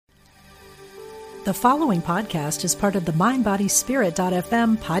The following podcast is part of the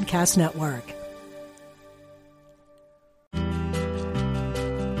MindBodySpirit.fm podcast network.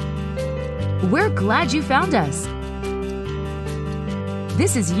 We're glad you found us.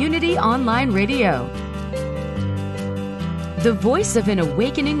 This is Unity Online Radio, the voice of an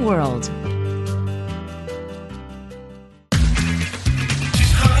awakening world.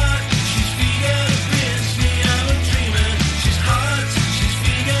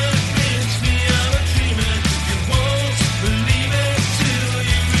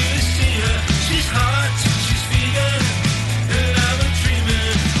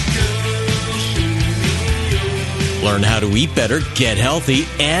 Learn how to eat better, get healthy,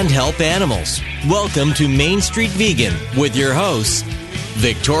 and help animals. Welcome to Main Street Vegan with your host,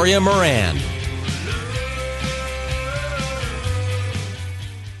 Victoria Moran.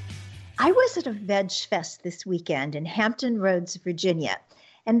 I was at a Veg Fest this weekend in Hampton Roads, Virginia,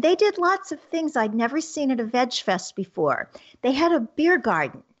 and they did lots of things I'd never seen at a Veg Fest before. They had a beer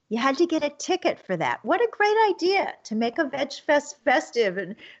garden. You had to get a ticket for that. What a great idea to make a Veg Fest festive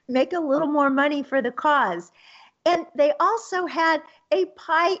and make a little more money for the cause. And they also had a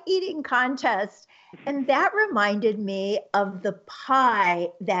pie eating contest. And that reminded me of the pie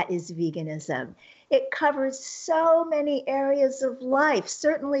that is veganism. It covers so many areas of life,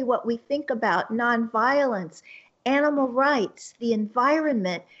 certainly what we think about, nonviolence, animal rights, the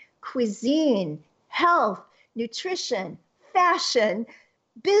environment, cuisine, health, nutrition, fashion,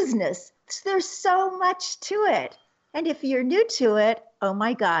 business. There's so much to it. And if you're new to it, oh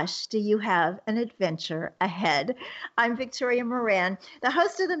my gosh, do you have an adventure ahead? I'm Victoria Moran, the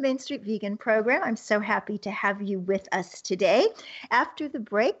host of the Main Street Vegan program. I'm so happy to have you with us today. After the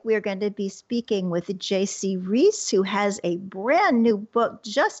break, we're going to be speaking with J.C. Reese, who has a brand new book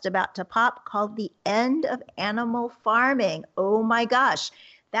just about to pop called The End of Animal Farming. Oh my gosh.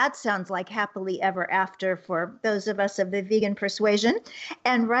 That sounds like happily ever after for those of us of the vegan persuasion.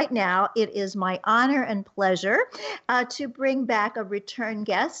 And right now, it is my honor and pleasure to bring back a return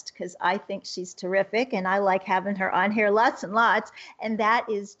guest, because I think she's terrific and I like having her on here lots and lots. And that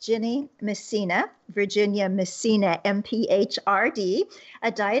is Ginny Messina, Virginia Messina, MPHRD,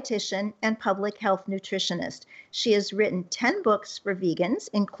 a dietitian and public health nutritionist. She has written 10 books for vegans,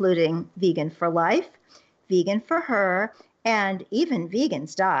 including Vegan for Life, Vegan for Her, and Even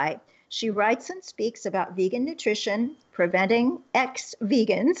Vegans Die. She writes and speaks about vegan nutrition, preventing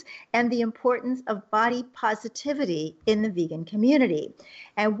ex-vegans, and the importance of body positivity in the vegan community.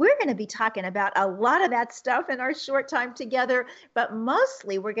 And we're going to be talking about a lot of that stuff in our short time together, but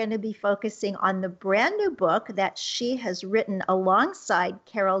mostly we're going to be focusing on the brand new book that she has written alongside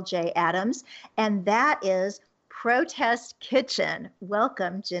Carol J. Adams, and that is Protest Kitchen.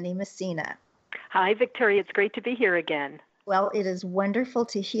 Welcome, Ginny Messina. Hi, Victoria. It's great to be here again. Well, it is wonderful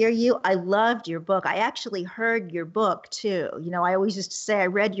to hear you. I loved your book. I actually heard your book, too. You know, I always used to say I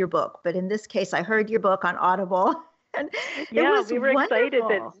read your book, but in this case, I heard your book on Audible. And yeah, we were wonderful. Excited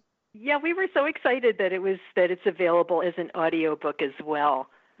that. Yeah, we were so excited that it's available as an audiobook as well.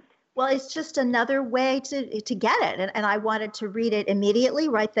 Well, it's just another way to get it. And I wanted to read it immediately,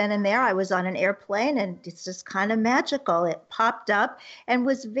 right then and there. I was on an airplane and it's just kind of magical. It popped up and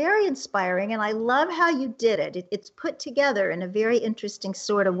was very inspiring. And I love how you did it. It's put together in a very interesting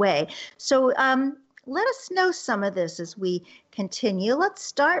sort of way. So let us know some of this as we continue. Let's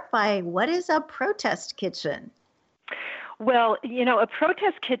start by, what is a protest kitchen? Well, you know, a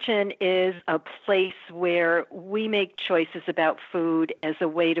protest kitchen is a place where we make choices about food as a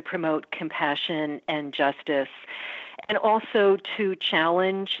way to promote compassion and justice, and also to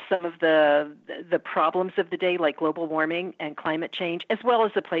challenge some of the problems of the day, like global warming and climate change, as well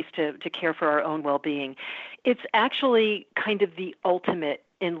as a place to care for our own well-being. It's actually kind of the ultimate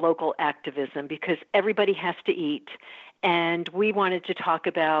in local activism because everybody has to eat. And we wanted to talk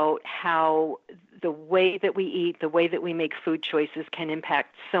about how the way that we eat, the way that we make food choices can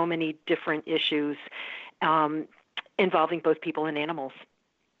impact so many different issues involving both people and animals.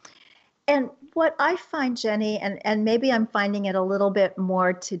 And what I find, Jenny, and maybe I'm finding it a little bit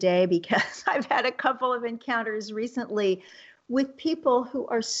more today because I've had a couple of encounters recently with people who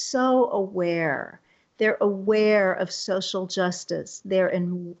are so aware. They're aware of social justice. They're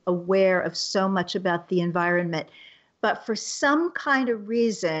aware of so much about the environment. But for some kind of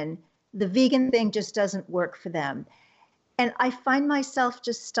reason, the vegan thing just doesn't work for them. And I find myself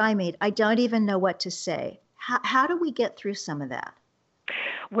just stymied. I don't even know what to say. How do we get through some of that?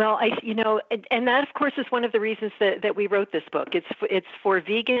 Well, and that, of course, is one of the reasons that we wrote this book. It's for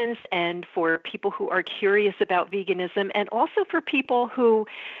vegans and for people who are curious about veganism, and also for people who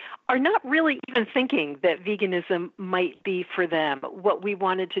are not really even thinking that veganism might be for them. What we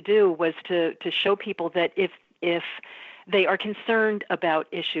wanted to do was to show people that if they are concerned about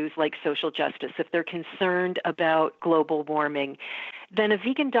issues like social justice, if they're concerned about global warming, then a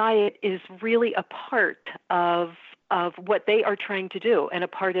vegan diet is really a part of what they are trying to do and a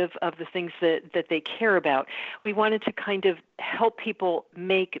part of the things that they care about. We wanted to kind of help people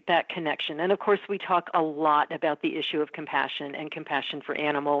make that connection. And of course, we talk a lot about the issue of compassion and compassion for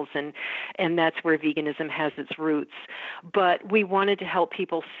animals, and that's where veganism has its roots. But we wanted to help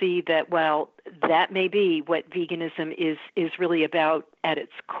people see that, well, that may be what veganism is really about at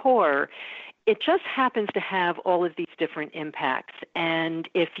its core. It just happens to have all of these different impacts. And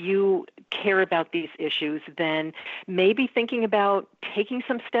if you care about these issues, then maybe thinking about taking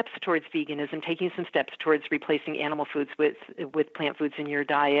some steps towards veganism, taking some steps towards replacing animal foods with plant foods in your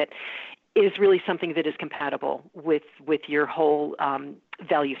diet is really something that is compatible with your whole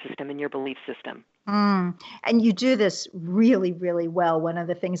value system and your belief system. And you do this really, really well. One of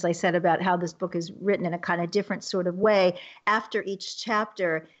the things I said about how this book is written in a kind of different sort of way, after each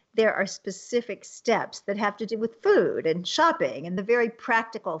chapter, there are specific steps that have to do with food and shopping and the very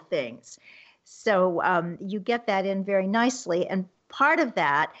practical things. So you get that in very nicely. And part of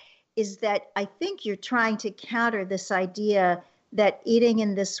that is that I think you're trying to counter this idea that eating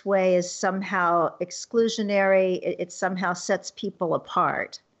in this way is somehow exclusionary. It somehow sets people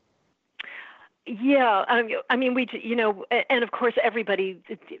apart. Yeah, I mean, and of course,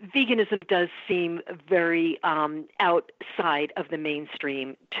 veganism does seem very outside of the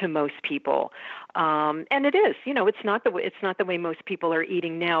mainstream to most people, and it is. It's not the way most people are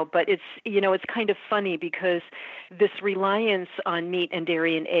eating now. But it's kind of funny because this reliance on meat and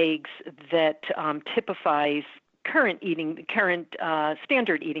dairy and eggs that typifies current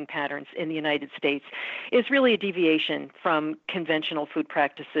standard eating patterns in the United States is really a deviation from conventional food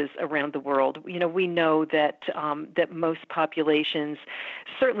practices around the world. We know that most populations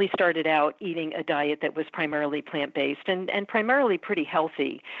certainly started out eating a diet that was primarily plant-based and primarily pretty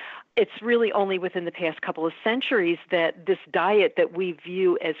healthy. It's really only within the past couple of centuries that this diet that we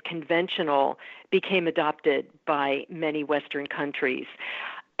view as conventional became adopted by many Western countries.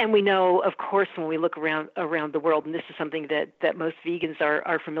 And we know, of course, when we look around the world, and this is something that most vegans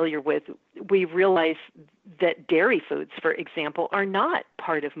are familiar with, we realize that dairy foods, for example, are not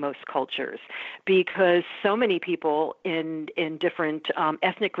part of most cultures because so many people in different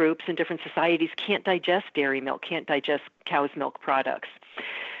ethnic groups and different societies can't digest dairy milk, can't digest cow's milk products.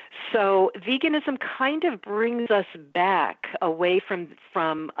 So veganism kind of brings us back away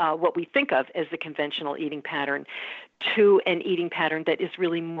from what we think of as the conventional eating pattern to an eating pattern that is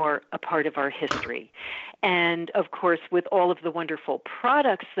really more a part of our history. And of course, with all of the wonderful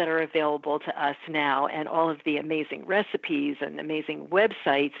products that are available to us now and all of the amazing recipes and amazing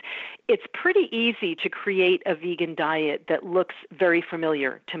websites, it's pretty easy to create a vegan diet that looks very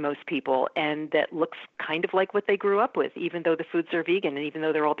familiar to most people and that looks kind of like what they grew up with, even though the foods are vegan and even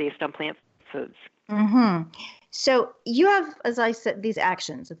though they're all based on plant foods. Mm-hmm. So you have, as I said, these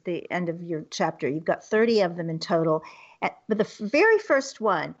actions at the end of your chapter. You've got 30 of them in total. But the very first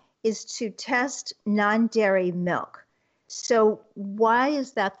one is to test non-dairy milk. So why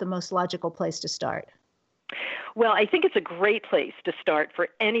is that the most logical place to start? Well, I think it's a great place to start for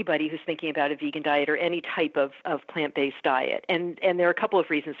anybody who's thinking about a vegan diet or any type of plant-based diet. And there are a couple of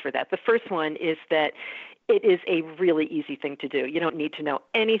reasons for that. The first one is that it is a really easy thing to do. You don't need to know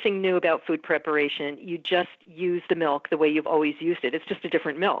anything new about food preparation. You just use the milk the way you've always used it. It's just a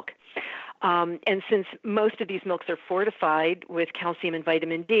different milk. And since most of these milks are fortified with calcium and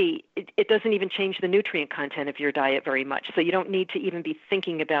vitamin D, it doesn't even change the nutrient content of your diet very much. So you don't need to even be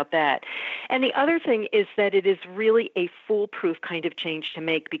thinking about that. And the other thing is that it is really a foolproof kind of change to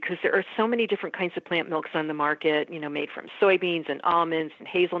make because there are so many different kinds of plant milks on the market, made from soybeans and almonds and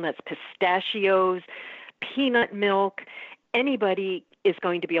hazelnuts, pistachios, peanut milk. Anybody is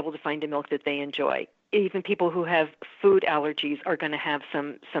going to be able to find a milk that they enjoy. Even people who have food allergies are going to have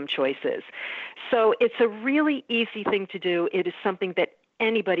some choices. So it's a really easy thing to do. It is something that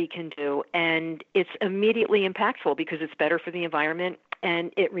anybody can do, and it's immediately impactful because it's better for the environment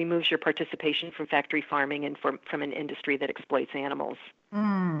and it removes your participation from factory farming and from an industry that exploits animals.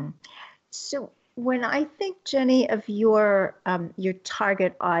 So when I think, Jenny, of your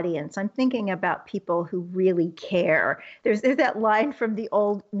target audience, I'm thinking about people who really care. There's that line from the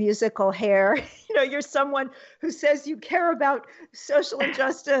old musical Hair. You're someone who says you care about social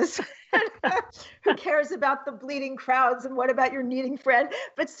injustice, who cares about the bleeding crowds, and what about your needing friend?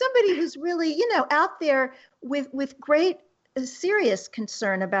 But somebody who's really, out there with great a serious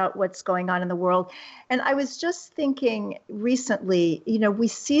concern about what's going on in the world. And I was just thinking recently, we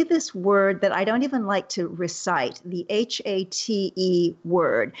see this word that I don't even like to recite, the HATE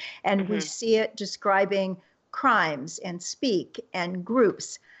word, and we see it describing crimes and speak and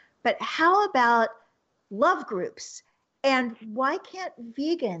groups. But how about love groups? And why can't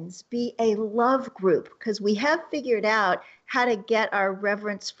vegans be a love group? Because we have figured out how to get our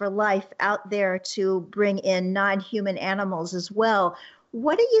reverence for life out there to bring in non-human animals as well.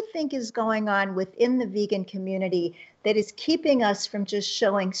 What do you think is going on within the vegan community that is keeping us from just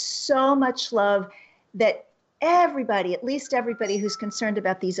showing so much love that everybody, at least everybody who's concerned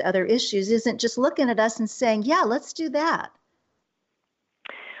about these other issues, isn't just looking at us and saying, yeah, let's do that?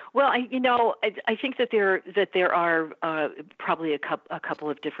 Well, I think that there are probably a couple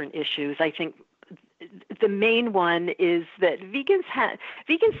of different issues. I think the main one is that vegans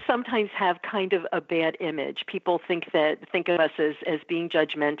sometimes have kind of a bad image. People think of us as being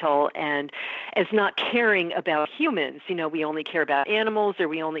judgmental and as not caring about humans. We only care about animals, or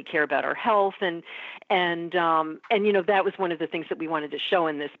we only care about our health, and that was one of the things that we wanted to show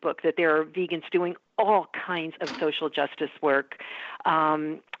in this book, that there are vegans doing all kinds of social justice work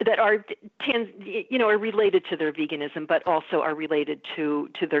that are related to their veganism, but also are related to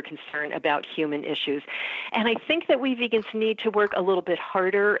their concern about human issues. And I think that we vegans need to work a little bit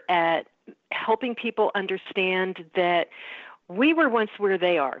harder at helping people understand that we were once where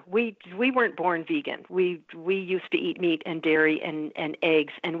they are. We weren't born vegan. We used to eat meat and dairy and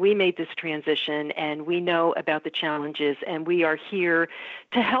eggs, and we made this transition, and we know about the challenges, and we are here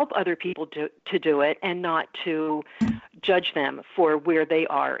to help other people to do it, and not to judge them for where they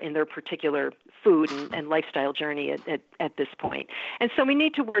are in their particular food and lifestyle journey at this point. And so we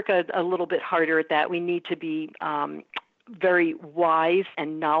need to work a little bit harder at that. We need to be very wise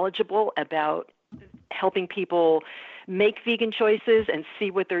and knowledgeable about helping people make vegan choices and see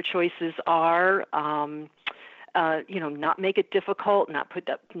what their choices are. Not make it difficult, not put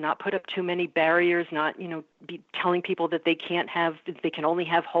up too many barriers, not be telling people that they can only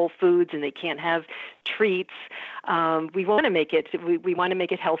have whole foods and they can't have treats. We want to make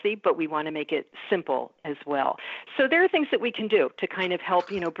it healthy, but we want to make it simple as well. So there are things that we can do to kind of help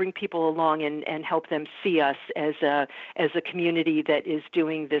bring people along and help them see us as a community that is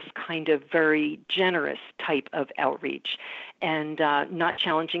doing this kind of very generous type of outreach, and not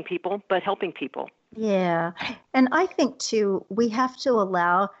challenging people, but helping people. Yeah. And I think, too, we have to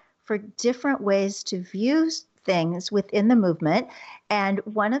allow for different ways to view things within the movement. And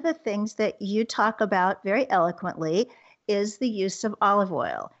one of the things that you talk about very eloquently is the use of olive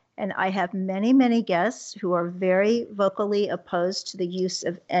oil. And I have many, many guests who are very vocally opposed to the use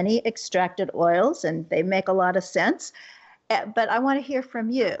of any extracted oils, and they make a lot of sense. But I want to hear from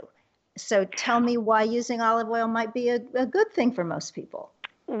you. So tell me why using olive oil might be a good thing for most people.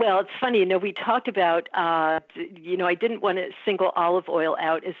 Well, it's funny, we talked about, I didn't want to single olive oil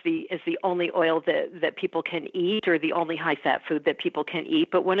out as the only oil that people can eat, or the only high-fat food that people can eat.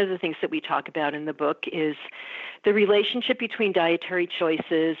 But one of the things that we talk about in the book is the relationship between dietary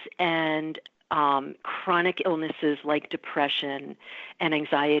choices and chronic illnesses like depression and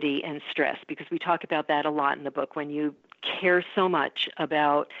anxiety and stress, because we talk about that a lot in the book. When you care so much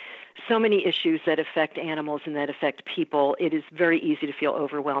about so many issues that affect animals and that affect people, it is very easy to feel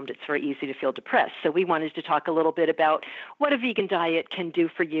overwhelmed. It's very easy to feel depressed. So we wanted to talk a little bit about what a vegan diet can do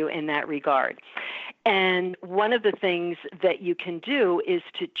for you in that regard. And one of the things that you can do is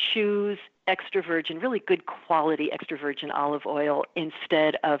to choose extra virgin, really good quality extra virgin olive oil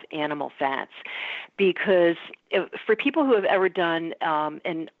instead of animal fats. Because for people who have ever done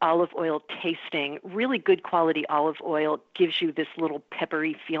an olive oil tasting, really good quality olive oil gives you this little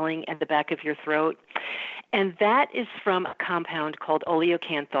peppery feeling at the back of your throat. And that is from a compound called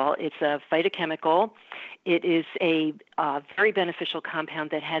oleocanthal. It's a phytochemical. It is a very beneficial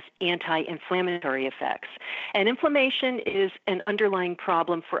compound that has anti-inflammatory effects. And inflammation is an underlying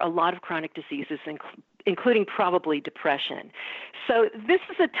problem for a lot of chronic diseases, including probably depression. So this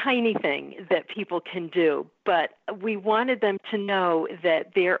is a tiny thing that people can do, but we wanted them to know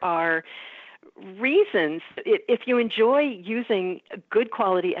that there are reasons. If you enjoy using good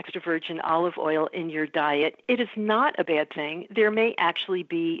quality extra virgin olive oil in your diet, it is not a bad thing. There may actually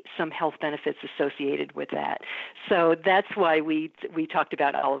be some health benefits associated with that. So that's why we talked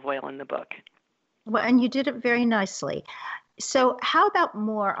about olive oil in the book. Well, and you did it very nicely. So how about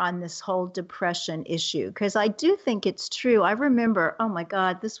more on this whole depression issue? Because I do think it's true. I remember, oh my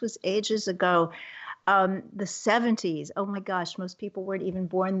God, this was ages ago, the 70s. Oh my gosh, most people weren't even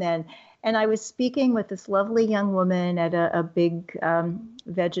born then. And I was speaking with this lovely young woman at a big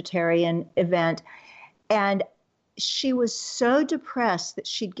vegetarian event. And she was so depressed that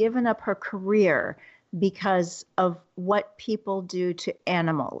she'd given up her career because of what people do to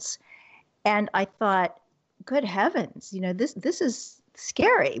animals. And I thought, good heavens, this is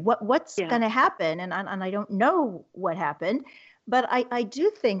scary. What's going to happen? And I don't know what happened, but I do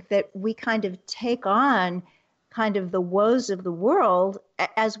think that we kind of take on kind of the woes of the world,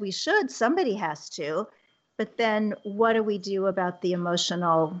 as we should. Somebody has to. But then what do we do about the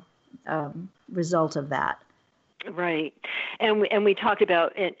emotional result of that? Right. And we talked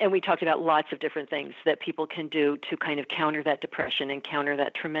about lots of different things that people can do to kind of counter that depression and counter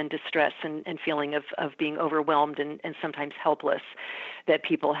that tremendous stress and feeling of being overwhelmed and sometimes helpless that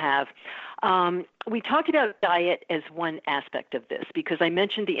people have. We talked about diet as one aspect of this because I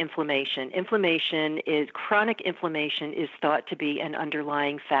mentioned the inflammation. Chronic inflammation is thought to be an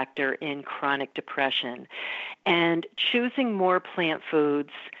underlying factor in chronic depression. And choosing more plant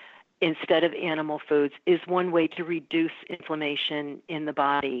foods instead of animal foods is one way to reduce inflammation in the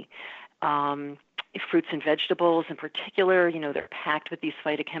body. Fruits and vegetables in particular, they're packed with these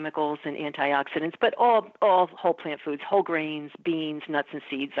phytochemicals and antioxidants, but all whole plant foods, whole grains, beans, nuts, and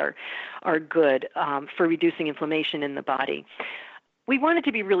seeds are good for reducing inflammation in the body. We wanted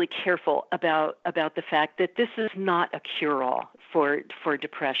to be really careful about the fact that this is not a cure-all for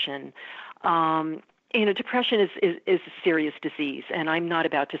depression. Depression is a serious disease, and I'm not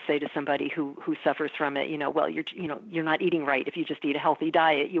about to say to somebody who suffers from it, well, you're not eating right. If you just eat a healthy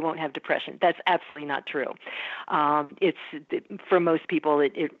diet, you won't have depression. That's absolutely not true. For most people,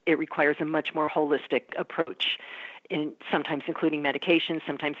 it requires a much more holistic approach, sometimes including medication,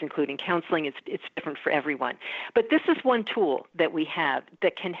 sometimes including counseling. It's different for everyone. But this is one tool that we have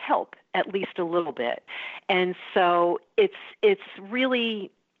that can help at least a little bit, and so it's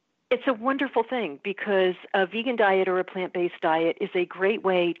a wonderful thing because a vegan diet or a plant-based diet is a great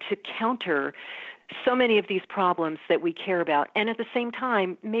way to counter so many of these problems that we care about. And at the same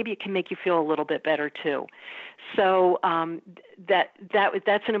time, maybe it can make you feel a little bit better too. So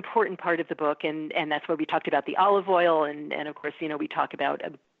that's an important part of the book. And that's why we talked about the olive oil. And of course, we talk about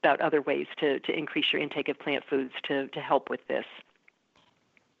other ways to increase your intake of plant foods to help with this.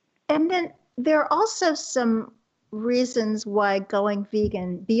 And then there are also some reasons why going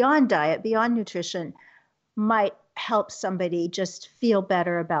vegan beyond diet, beyond nutrition, might help somebody just feel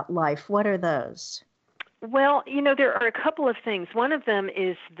better about life. What are those? Well, there are a couple of things. One of them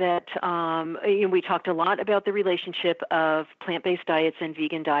is that we talked a lot about the relationship of plant-based diets and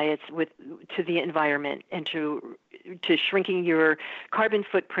vegan diets to the environment and to shrinking your carbon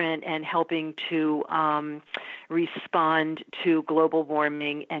footprint and helping to respond to global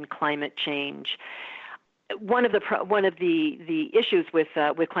warming and climate change. One of the issues with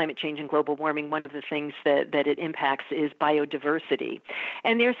climate change and global warming, one of the things that it impacts is biodiversity.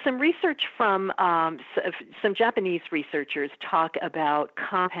 And there's some research from some Japanese researchers talk about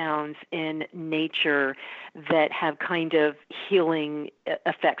compounds in nature that have kind of healing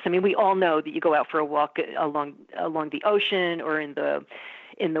effects. I mean, we all know that you go out for a walk along the ocean or in the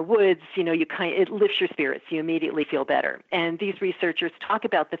woods, it lifts your spirits. You immediately feel better. And these researchers talk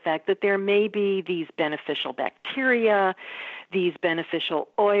about the fact that there may be these beneficial bacteria, these beneficial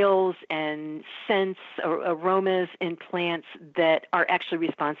oils and scents or aromas in plants that are actually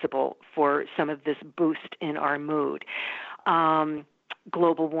responsible for some of this boost in our mood.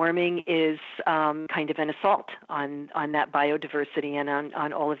 Global warming is kind of an assault on that biodiversity and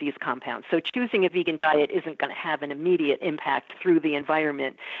on all of these compounds. So choosing a vegan diet isn't going to have an immediate impact through the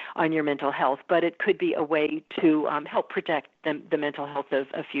environment on your mental health, but it could be a way to help protect the mental health of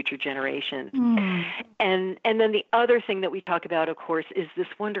future generations. And then the other thing that we talk about, of course, is this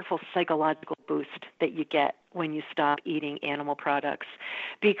wonderful psychological boost that you get when you stop eating animal products,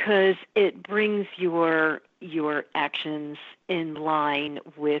 because it brings your actions in line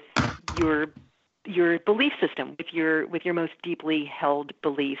with your belief system, with your most deeply held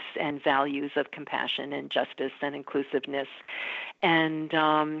beliefs and values of compassion and justice and inclusiveness.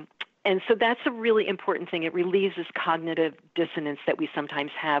 And so that's a really important thing. It relieves this cognitive dissonance that we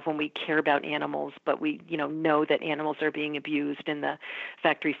sometimes have when we care about animals, but we know that animals are being abused in the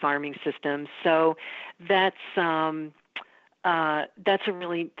factory farming system. So I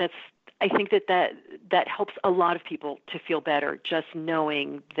think that helps a lot of people to feel better, just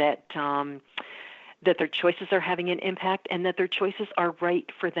knowing that their choices are having an impact and that their choices are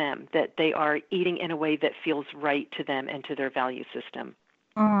right for them, that they are eating in a way that feels right to them and to their value system.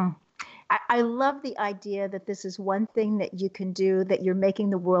 I love the idea that this is one thing that you can do, that you're making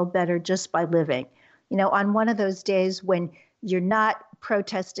the world better just by living. On one of those days when you're not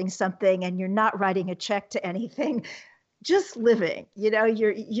protesting something and you're not writing a check to anything, just living,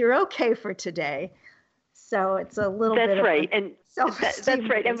 you're okay for today. So it's a little That's bit right. of And self-esteem. that's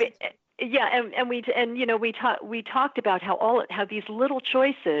right. We talked about how these little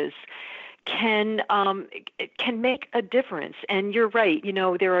choices can make a difference. And you're right.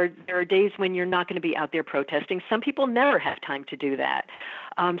 There are days when you're not going to be out there protesting. Some people never have time to do that.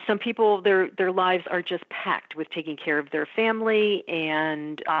 Some people, their lives are just packed with taking care of their family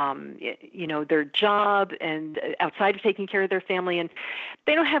and their job, and outside of taking care of their family, and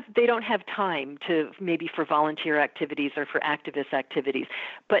they don't have time for volunteer activities or for activist activities.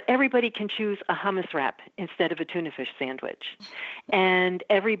 But everybody can choose a hummus wrap instead of a tuna fish sandwich, and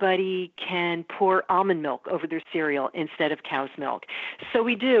everybody can pour almond milk over their cereal instead of cow's milk. So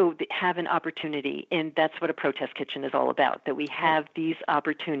we do have an opportunity, and that's what a protest kitchen is all about, that we have these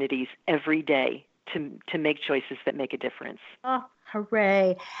opportunities every day to make choices that make a difference. Oh,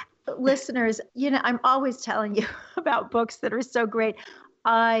 hooray. Listeners, I'm always telling you about books that are so great.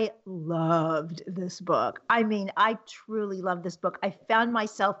 I loved this book. I mean, I truly love this book. I found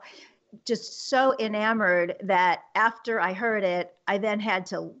myself just so enamored that after I heard it, I then had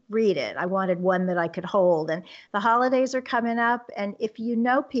to read it. I wanted one that I could hold. And the holidays are coming up. And if you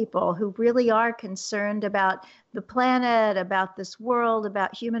know people who really are concerned about the planet, about this world,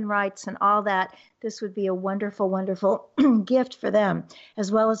 about human rights and all that, this would be a wonderful, wonderful gift for them,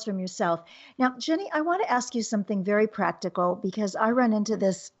 as well as from yourself. Now, Jenny, I want to ask you something very practical, because I run into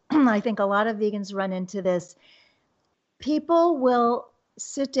this. I think a lot of vegans run into this. People will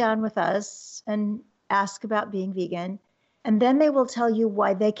sit down with us and ask about being vegan, and then they will tell you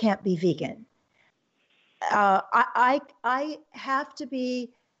why they can't be vegan. I have to be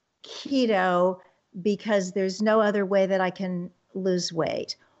keto because there's no other way that I can lose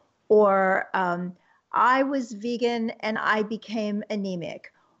weight. Or I was vegan and I became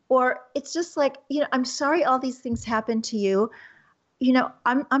anemic. Or it's just like, I'm sorry all these things happen to you.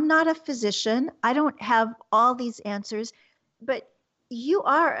 I'm not a physician. I don't have all these answers, but you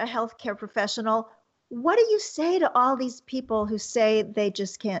are a healthcare professional. What do you say to all these people who say they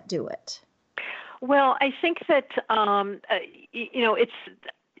just can't do it? Well, I think that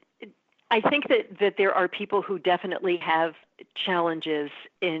I think that there are people who definitely have challenges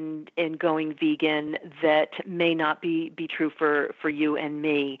in going vegan that may not be true for you and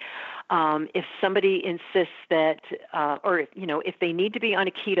me. If somebody insists that, if they need to be on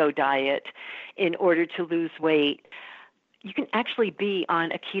a keto diet in order to lose weight, you can actually be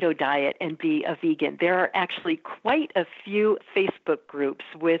on a keto diet and be a vegan. There are actually quite a few Facebook groups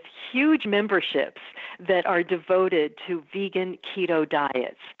with huge memberships that are devoted to vegan keto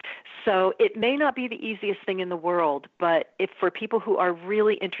diets. So it may not be the easiest thing in the world, but if for people who are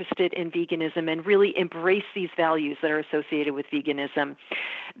really interested in veganism and really embrace these values that are associated with veganism,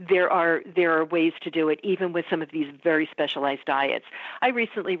 there are ways to do it, even with some of these very specialized diets. I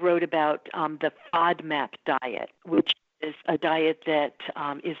recently wrote about the FODMAP diet, which is a diet that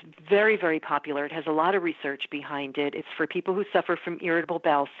is very, very popular. It has a lot of research behind it. It's for people who suffer from irritable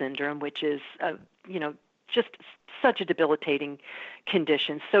bowel syndrome, which is, just such a debilitating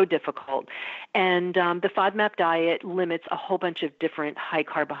condition, so difficult. And the FODMAP diet limits a whole bunch of different high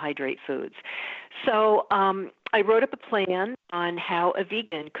carbohydrate foods. So I wrote up a plan on how a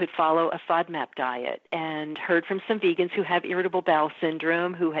vegan could follow a FODMAP diet, and heard from some vegans who have irritable bowel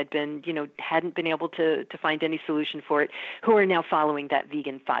syndrome, who hadn't been able to find any solution for it, who are now following that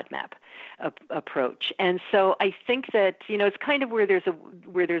vegan FODMAP approach. And so I think that, it's kind of where there's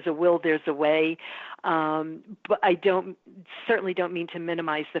a will, there's a way. But I certainly don't mean to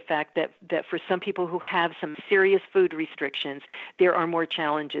minimize the fact that for some people who have some serious food restrictions, there are more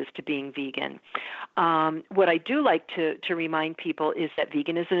challenges to being vegan. What I do like to remind people is that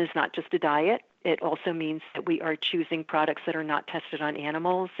veganism is not just a diet. It also means that we are choosing products that are not tested on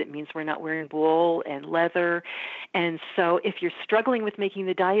animals. It means we're not wearing wool and leather. And so if you're struggling with making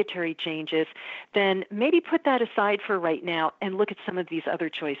the dietary changes, then maybe put that aside for right now and look at some of these other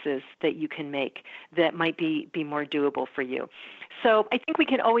choices that you can make that might be more doable for you. So I think we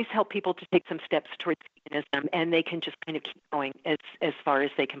can always help people to take some steps towards veganism, and they can just kind of keep going as far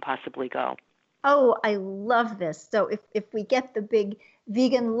as they can possibly go. Oh, I love this. So if we get the big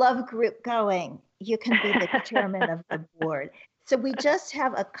vegan love group going, you can be the chairman of the board. So we just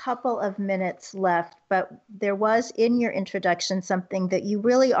have a couple of minutes left, but there was in your introduction something that you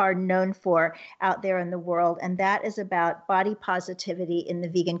really are known for out there in the world, and that is about body positivity in the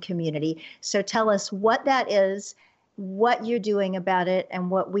vegan community. So tell us what that is, what you're doing about it,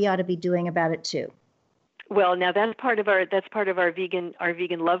 and what we ought to be doing about it too. Well, now that's part of our vegan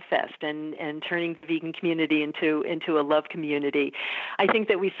love fest and turning the vegan community into a love community. I think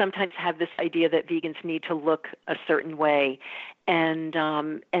that we sometimes have this idea that vegans need to look a certain way, And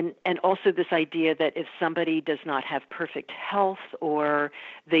also this idea that if somebody does not have perfect health, or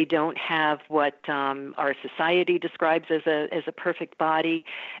they don't have what our society describes as a perfect body,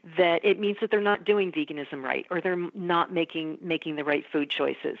 that it means that they're not doing veganism right, or they're not making the right food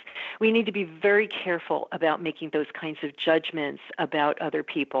choices. We need to be very careful about making those kinds of judgments about other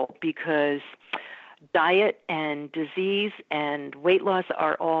people, because diet and disease and weight loss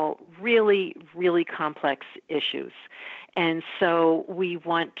are all really, really complex issues. And so we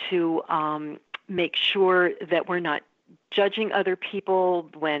want to make sure that we're not judging other people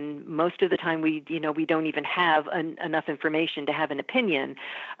when most of the time we don't even have enough information to have an opinion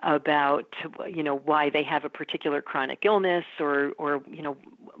about, why they have a particular chronic illness or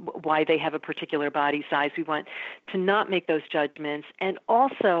why they have a particular body size. We want to not make those judgments, and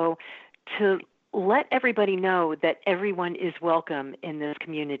also to let everybody know that everyone is welcome in this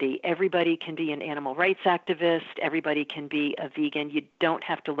community. Everybody can be an animal rights activist. Everybody can be a vegan. You don't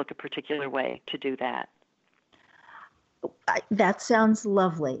have to look a particular way to do that. That sounds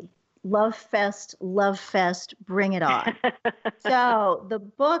lovely. Love Fest, bring it on. So the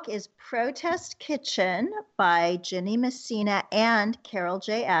book is Protest Kitchen by Ginny Messina and Carol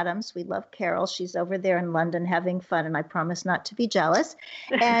J. Adams. We love Carol. She's over there in London having fun, and I promise not to be jealous.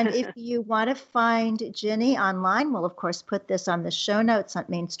 And if you want to find Ginny online, we'll, of course, put this on the show notes on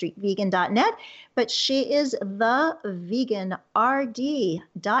mainstreetvegan.net. But she is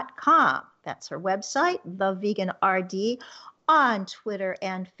theveganrd.com. That's her website, theveganrd, on Twitter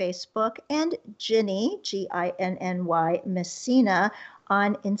and Facebook, and Ginny, Ginny Messina,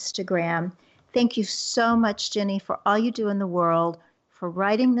 on Instagram. Thank you so much, Ginny, for all you do in the world, for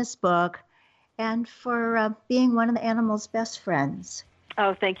writing this book, and for being one of the animals' best friends.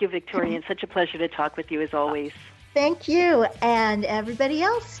 Oh, thank you, Victoria. It's such a pleasure to talk with you as always. Thank you. And everybody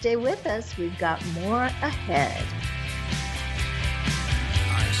else, stay with us. We've got more ahead.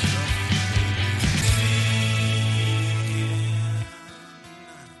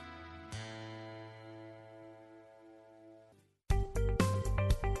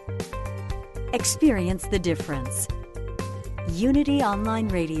 Experience the difference. Unity Online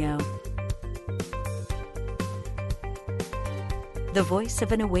Radio. The voice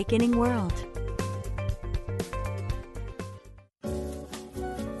of an awakening world.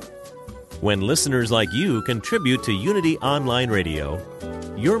 When listeners like you contribute to Unity Online Radio,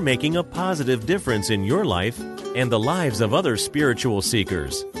 you're making a positive difference in your life and the lives of other spiritual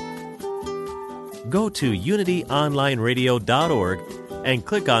seekers. Go to unityonlineradio.org and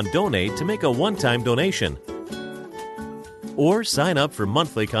click on Donate to make a one-time donation, or sign up for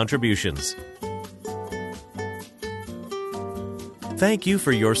monthly contributions. Thank you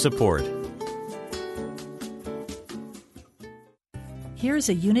for your support. Here's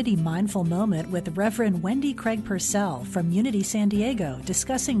a Unity Mindful Moment with Reverend Wendy Craig Purcell from Unity San Diego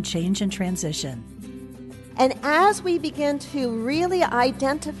discussing change and transition. And as we begin to really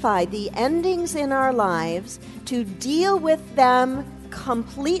identify the endings in our lives, to deal with them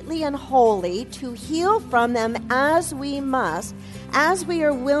completely and wholly, to heal from them as we must, as we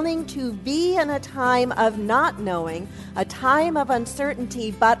are willing to be in a time of not knowing, a time of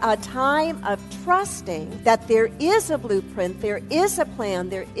uncertainty, but a time of trusting that there is a blueprint, there is a plan,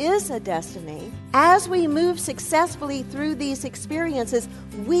 there is a destiny. As we move successfully through these experiences,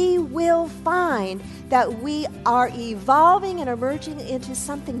 we will find that we are evolving and emerging into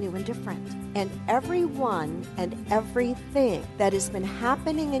something new and different. And everyone and everything that has been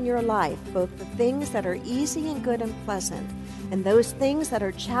happening in your life, both the things that are easy and good and pleasant, and those things that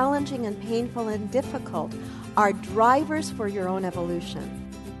are challenging and painful and difficult, are drivers for your own evolution.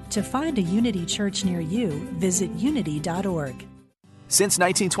 To find a Unity Church near you, visit unity.org. Since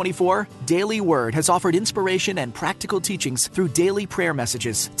 1924, Daily Word has offered inspiration and practical teachings through daily prayer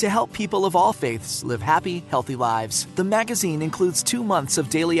messages to help people of all faiths live happy, healthy lives. The magazine includes 2 months of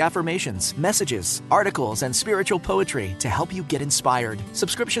daily affirmations, messages, articles, and spiritual poetry to help you get inspired.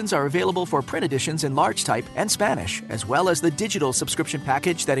 Subscriptions are available for print editions in large type and Spanish, as well as the digital subscription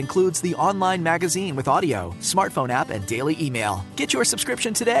package that includes the online magazine with audio, smartphone app, and daily email. Get your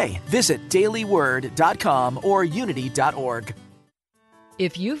subscription today. Visit dailyword.com or unity.org.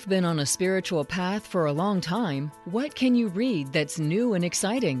 If you've been on a spiritual path for a long time, what can you read that's new and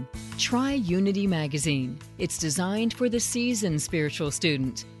exciting? Try Unity Magazine. It's designed for the seasoned spiritual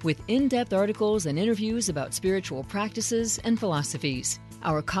student, with in-depth articles and interviews about spiritual practices and philosophies.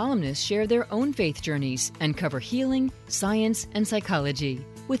 Our columnists share their own faith journeys and cover healing, science, and psychology,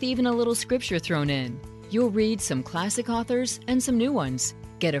 with even a little scripture thrown in. You'll read some classic authors and some new ones.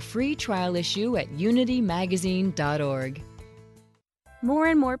 Get a free trial issue at unitymagazine.org. More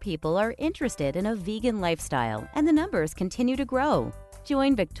and more people are interested in a vegan lifestyle, and the numbers continue to grow.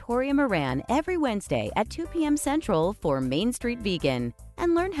 Join Victoria Moran every Wednesday at 2 p.m. Central for Main Street Vegan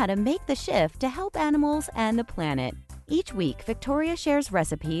and learn how to make the shift to help animals and the planet. Each week, Victoria shares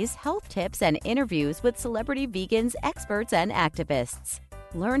recipes, health tips, and interviews with celebrity vegans, experts, and activists.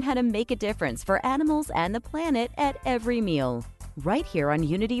 Learn how to make a difference for animals and the planet at every meal. Right here on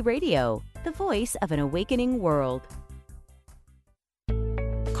Unity Radio, the voice of an awakening world.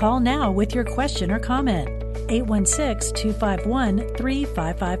 Call now with your question or comment.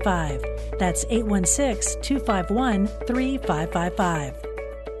 816-251-3555. That's 816-251-3555.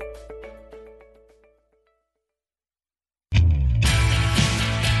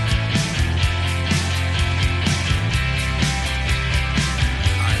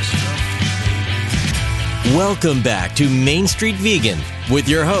 Welcome back to Main Street Vegan with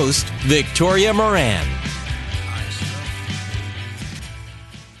your host, Victoria Moran.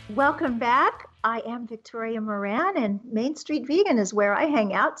 Welcome back. I am Victoria Moran, and Main Street Vegan is where I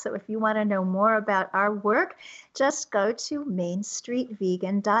hang out. So if you want to know more about our work, just go to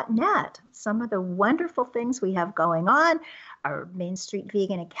mainstreetvegan.net. Some of the wonderful things we have going on. Our Main Street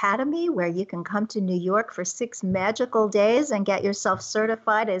Vegan Academy, where you can come to New York for 6 magical days and get yourself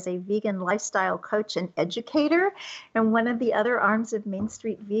certified as a vegan lifestyle coach and educator. And one of the other arms of Main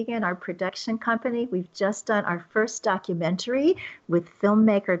Street Vegan, our production company, we've just done our first documentary with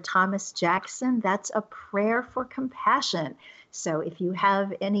filmmaker Thomas Jackson. That's A Prayer for Compassion. So if you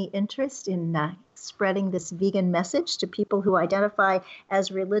have any interest in spreading this vegan message to people who identify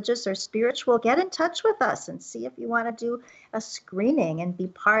as religious or spiritual, get in touch with us and see if you want to do a screening and be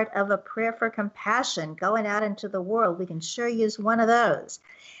part of A Prayer for Compassion going out into the world. We can sure use one of those.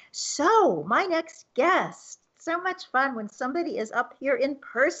 So my next guest, so much fun when somebody is up here in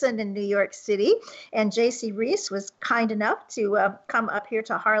person in New York City. And JC Reese was kind enough to come up here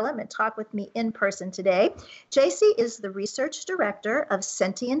to Harlem and talk with me in person today. JC is the research director of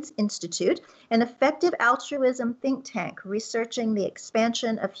Sentience Institute, an effective altruism think tank researching the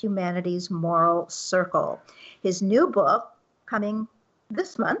expansion of humanity's moral circle. His new book, coming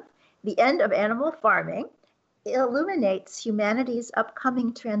this month, The End of Animal Farming, illuminates humanity's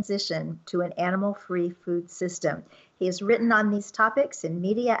upcoming transition to an animal-free food system. He has written on these topics in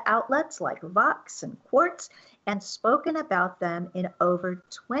media outlets like Vox and Quartz and spoken about them in over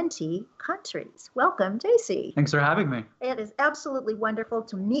 20 countries. Welcome, JC. Thanks for having me. It is absolutely wonderful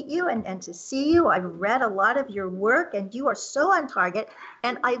to meet you and to see you. I've read a lot of your work, and you are so on target,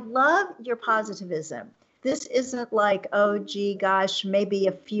 and I love your positivism. This isn't like, oh, gee, gosh, maybe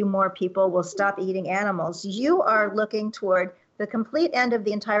a few more people will stop eating animals. You are looking toward the complete end of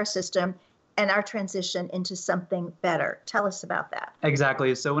the entire system and our transition into something better. Tell us about that.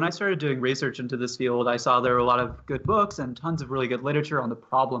 Exactly. So when I started doing research into this field, I saw there were a lot of good books and tons of really good literature on the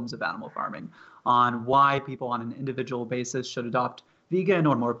problems of animal farming, on why people on an individual basis should adopt vegan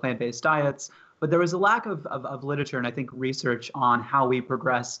or more plant-based diets. But there was a lack of literature and I think research on how we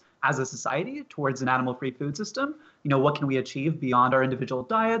progress as a society towards an animal-free food system. You know, what can we achieve beyond our individual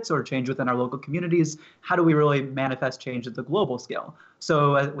diets or change within our local communities? How do we really manifest change at the global scale?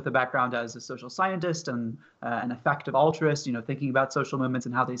 So with a background as a social scientist and an effective altruist, you know, thinking about social movements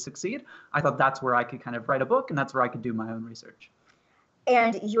and how they succeed, I thought that's where I could kind of write a book and that's where I could do my own research.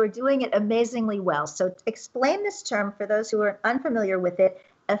 And you're doing it amazingly well. So explain this term for those who are unfamiliar with it.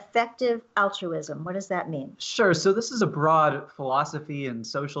 Effective altruism. What does that mean? Sure. So this is a broad philosophy and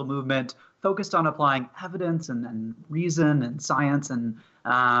social movement focused on applying evidence and reason and science and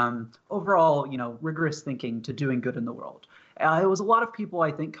overall, you know, rigorous thinking to doing good in the world. It was a lot of people,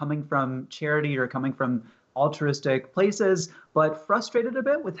 I think, coming from charity or coming from altruistic places, but frustrated a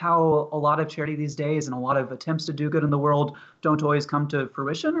bit with how a lot of charity these days and a lot of attempts to do good in the world don't always come to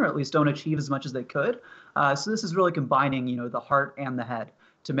fruition, or at least don't achieve as much as they could. So this is really combining, you know, the heart and the head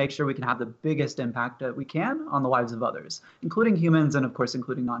to make sure we can have the biggest impact that we can on the lives of others, including humans and, of course,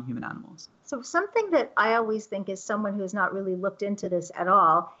 including non-human animals. So something that I always think as someone who's not really looked into this at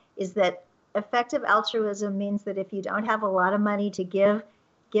all is that effective altruism means that if you don't have a lot of money to give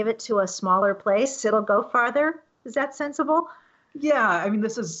it to a smaller place, it'll go farther. Is that sensible? Yeah, I mean,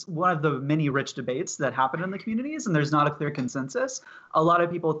 this is one of the many rich debates that happen in the communities, and there's not a clear consensus. A lot of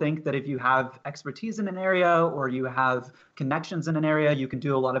people think that if you have expertise in an area or you have connections in an area, you can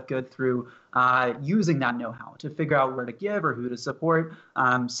do a lot of good through using that know-how to figure out where to give or who to support,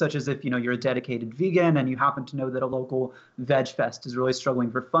 such as if, you know, you're a dedicated vegan and you happen to know that a local veg fest is really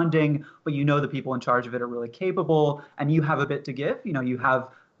struggling for funding, but you know the people in charge of it are really capable and you have a bit to give. You know, you have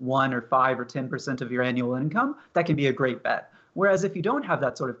 1 or 5 or 10% of your annual income. That can be a great bet. Whereas if you don't have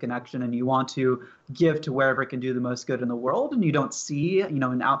that sort of connection and you want to give to wherever it can do the most good in the world, and you don't see,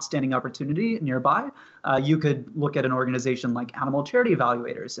 an outstanding opportunity nearby, you could look at an organization like Animal Charity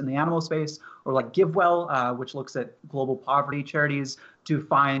Evaluators in the animal space, or like GiveWell, which looks at global poverty charities to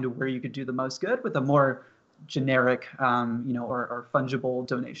find where you could do the most good with a more generic, or fungible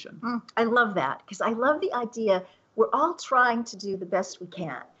donation. I love that, because I love the idea we're all trying to do the best we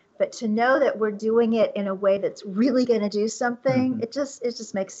can. But to know that we're doing it in a way that's really going to do something, it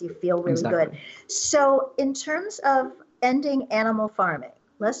just makes you feel really good. So in terms of ending animal farming,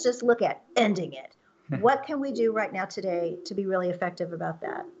 let's just look at ending it. What can we do right now today to be really effective about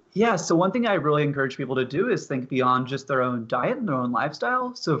that? Yeah, so one thing I really encourage people to do is think beyond just their own diet and their own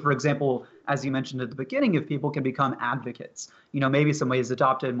lifestyle. So for example, as you mentioned at the beginning, if people can become advocates, maybe somebody has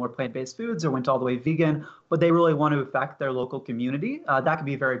adopted more plant-based foods or went all the way vegan, but they really want to affect their local community, that can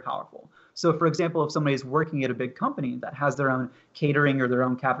be very powerful. So for example, if somebody's working at a big company that has their own catering or their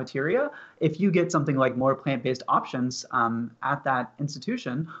own cafeteria, if you get something like more plant-based options at that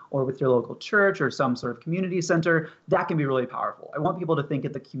institution or with your local church or some sort of community center, that can be really powerful. I want people to think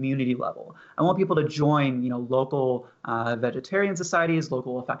at the community level. I want people to join, local vegetarian societies,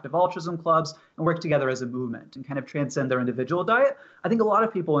 local effective altruism clubs, and work together as a movement and kind of transcend their individual diet. I think a lot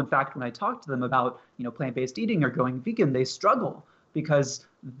of people, in fact, when I talk to them about, plant-based eating or going vegan, they struggle because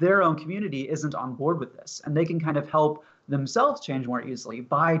their own community isn't on board with this, and they can kind of help themselves change more easily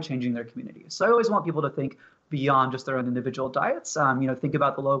by changing their community. So I always want people to think beyond just their own individual diets. Think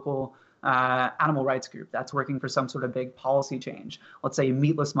about the local animal rights group that's working for some sort of big policy change. Let's say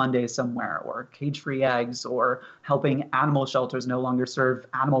Meatless Mondays somewhere, or cage-free eggs, or helping animal shelters no longer serve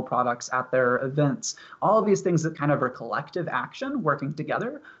animal products at their events. All of these things that kind of are collective action working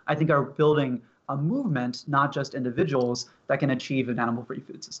together, I think are building a movement, not just individuals, that can achieve an animal-free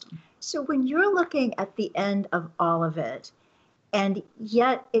food system. So when you're looking at the end of all of it, and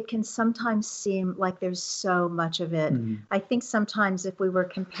yet it can sometimes seem like there's so much of it. I think sometimes if we were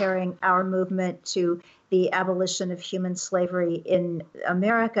comparing our movement to the abolition of human slavery in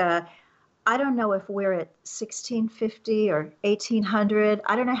America, I don't know if we're at 1650 or 1800.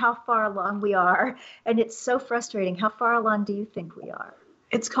 I don't know how far along we are. And it's so frustrating. How far along do you think we are?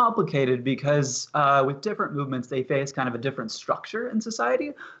 It's complicated because with different movements, they face kind of a different structure in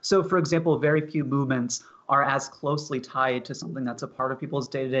society. So for example, very few movements are as closely tied to something that's a part of people's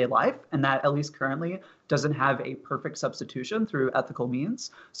day-to-day life, and that at least currently doesn't have a perfect substitution through ethical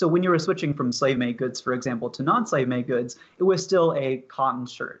means. So when you were switching from slave-made goods, for example, to non-slave-made goods, it was still a cotton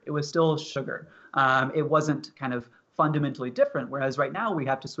shirt. It was still sugar. It wasn't kind of fundamentally different, whereas right now we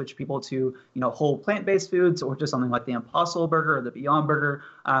have to switch people to whole plant-based foods or to something like the Impossible Burger or the Beyond Burger,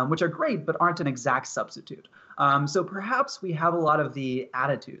 which are great but aren't an exact substitute. So perhaps we have a lot of the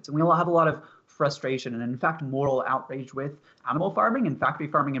attitudes, and we all have a lot of frustration and in fact moral outrage with animal farming and factory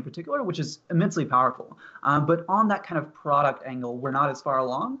farming in particular, which is immensely powerful. But on that kind of product angle, we're not as far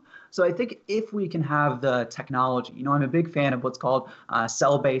along. So I think if we can have the technology, I'm a big fan of what's called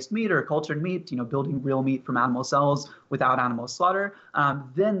cell-based meat or cultured meat, building real meat from animal cells without animal slaughter,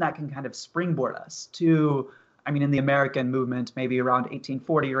 then that can kind of springboard us to, in the American movement, maybe around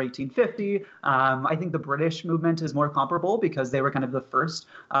 1840 or 1850. I think the British movement is more comparable because they were kind of the first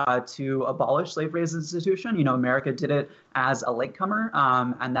to abolish slavery as an institution. America did it as a latecomer,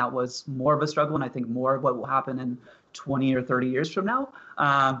 and that was more of a struggle, and I think more of what will happen in 20 or 30 years from now.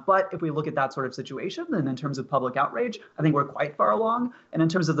 But if we look at that sort of situation, then in terms of public outrage, I think we're quite far along. And in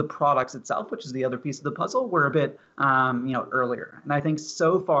terms of the products itself, which is the other piece of the puzzle, we're a bit, earlier. And I think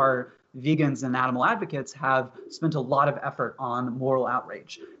so far, vegans and animal advocates have spent a lot of effort on moral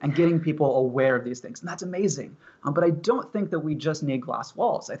outrage and getting people aware of these things. And that's amazing. But I don't think that we just need glass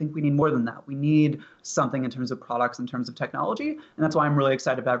walls. I think we need more than that. We need something in terms of products, in terms of technology. And that's why I'm really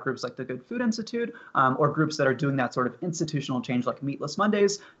excited about groups like the Good Food Institute or groups that are doing that sort of institutional change like Meatless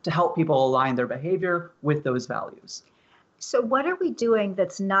Mondays to help people align their behavior with those values. So what are we doing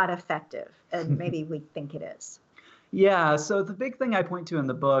that's not effective? And maybe we think it is. Yeah, so the big thing I point to in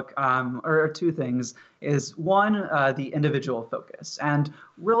the book are two things, is one, the individual focus, and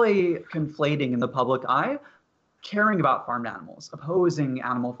really conflating in the public eye, caring about farmed animals, opposing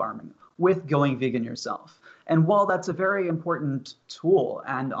animal farming, with going vegan yourself. And while that's a very important tool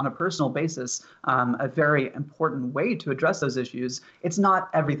and on a personal basis, a very important way to address those issues, it's not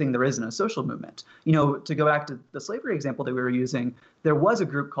everything there is in a social movement. To go back to the slavery example that we were using, there was a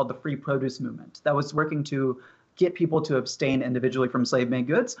group called the Free Produce Movement that was working to get people to abstain individually from slave-made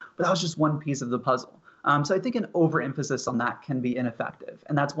goods, but that was just one piece of the puzzle. So I think an overemphasis on that can be ineffective.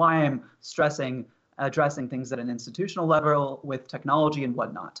 And that's why I'm stressing addressing things at an institutional level with technology and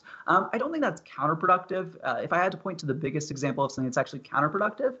whatnot. I don't think that's counterproductive. If I had to point to the biggest example of something that's actually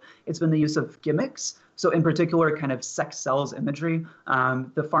counterproductive, it's been the use of gimmicks. So in particular, kind of sex sells imagery.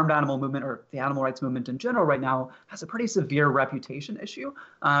 The farmed animal movement, or the animal rights movement in general right now, has a pretty severe reputation issue.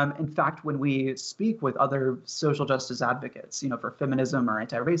 In fact, when we speak with other social justice advocates, for feminism or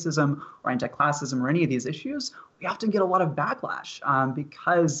anti-racism or anti-classism or any of these issues, we often get a lot of backlash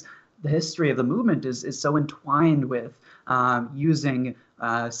because the history of the movement is so entwined with using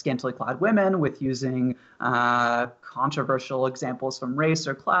scantily clad women, with using controversial examples from race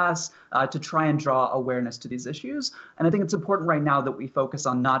or class to try and draw awareness to these issues. And I think it's important right now that we focus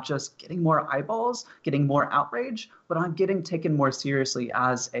on not just getting more eyeballs, getting more outrage, but on getting taken more seriously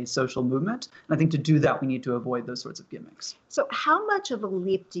as a social movement. And I think to do that, we need to avoid those sorts of gimmicks. So how much of a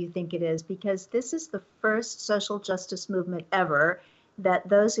leap do you think it is? Because this is the first social justice movement ever that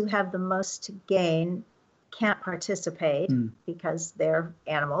those who have the most to gain can't participate because they're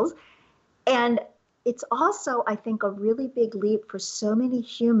animals. And it's also, I think, a really big leap for so many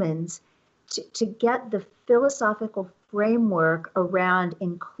humans to get the philosophical framework around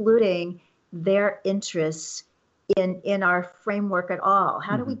including their interests in our framework at all.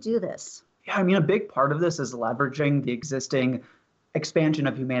 How do we do this? Yeah, I mean, a big part of this is leveraging the existing expansion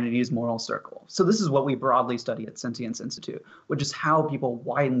of humanity's moral circle. So this is what we broadly study at Sentience Institute, which is how people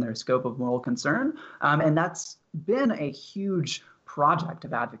widen their scope of moral concern. And that's been a huge project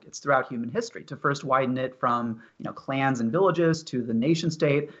of advocates throughout human history to first widen it from clans and villages to the nation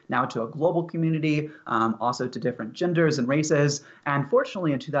state, now to a global community, also to different genders and races. And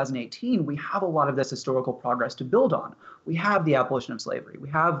fortunately, in 2018, we have a lot of this historical progress to build on. We have the abolition of slavery. We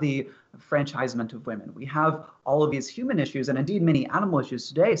have the enfranchisement of women. We have all of these human issues, and indeed many animal issues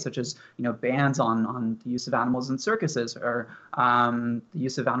today, such as bans on the use of animals in circuses, or the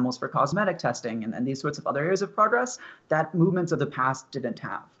use of animals for cosmetic testing, and these sorts of other areas of progress that movements of the past didn't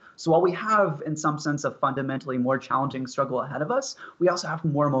have. So while we have, in some sense, a fundamentally more challenging struggle ahead of us, we also have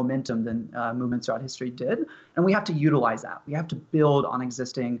more momentum than movements throughout history did, and we have to utilize that. We have to build on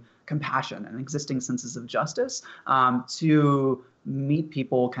existing compassion and existing senses of justice to meet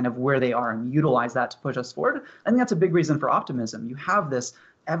people kind of where they are and utilize that to push us forward. I think that's a big reason for optimism. You have this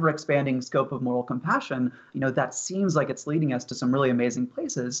ever-expanding scope of moral compassion, that seems like it's leading us to some really amazing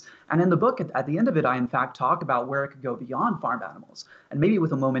places. And in the book, at the end of it, I in fact talk about where it could go beyond farmed animals. And maybe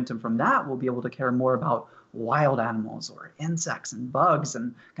with a momentum from that, we'll be able to care more about wild animals or insects and bugs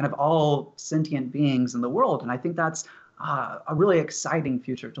and kind of all sentient beings in the world. And I think that's a really exciting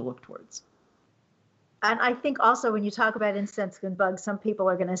future to look towards. And I think also when you talk about insects and bugs, some people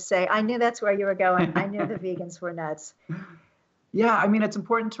are going to say, I knew that's where you were going. I knew the vegans were nuts. Yeah, I mean, it's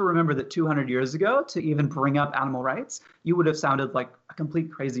important to remember that 200 years ago, to even bring up animal rights, you would have sounded like a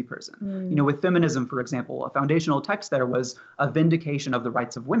complete crazy person. With feminism, for example, a foundational text there was A Vindication of the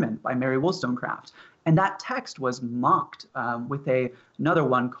Rights of Women by Mary Wollstonecraft. And that text was mocked with another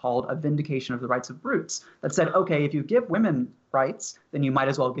one called A Vindication of the Rights of Brutes that said, okay, if you give women rights, then you might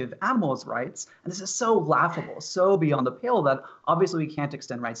as well give animals rights. And this is so laughable, so beyond the pale that obviously we can't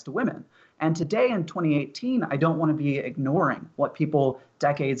extend rights to women. And today in 2018, I don't want to be ignoring what people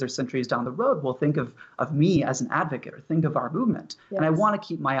decades or centuries down the road will think of me as an advocate or think of our movement. Yes. And I want to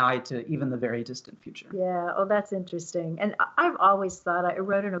keep my eye to even the very distant future. Yeah, oh, that's interesting. And I've always thought, I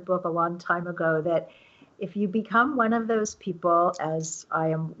wrote in a book a long time ago, that if you become one of those people, as I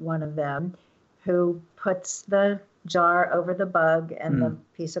am one of them, who puts the jar over the bug and the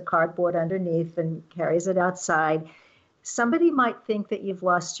piece of cardboard underneath and carries it outside, somebody might think that you've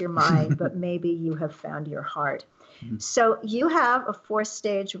lost your mind, but maybe you have found your heart. So you have a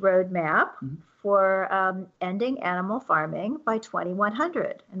 4-stage roadmap for ending animal farming by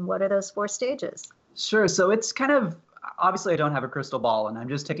 2100. And what are those 4 stages? Sure. So it's kind of, obviously I don't have a crystal ball and I'm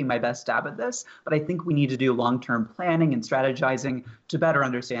just taking my best stab at this, but I think we need to do long-term planning and strategizing to better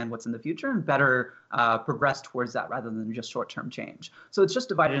understand what's in the future and better progress towards that rather than just short-term change. So it's just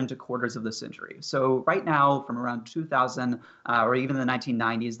divided into quarters of the century. So right now, from around 2000 or even the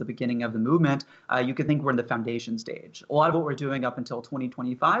 1990s, the beginning of the movement, you can think we're in the foundation stage. A lot of what we're doing up until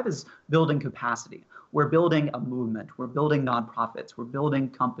 2025 is building capacity. We're building a movement. We're building nonprofits. We're building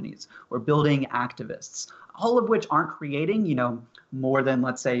companies. We're building activists, all of which aren't creating, more than,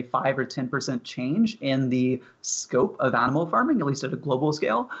 let's say, 5 or 10% change in the scope of animal farming, at least at a global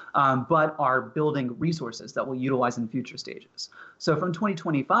scale, but are building resources that we'll utilize in future stages. So from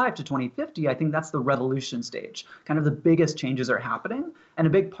 2025 to 2050, I think that's the revolution stage. Kind of the biggest changes are happening. And a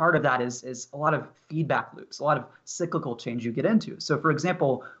big part of that is a lot of feedback loops, a lot of cyclical change you get into. So for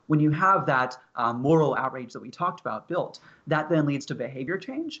example, when you have that moral outrage that we talked about built, that then leads to behavior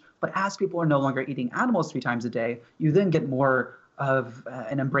change. But as people are no longer eating animals 3 times a day, you then get more of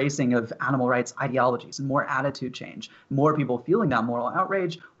an embracing of animal rights ideologies and more attitude change, more people feeling that moral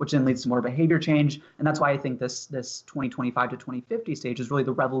outrage, which then leads to more behavior change. And that's why I think this 2025 to 2050 stage is really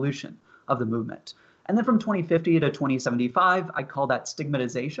the revolution of the movement. And then from 2050 to 2075, I call that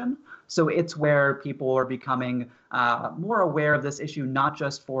stigmatization. So it's where people are becoming more aware of this issue, not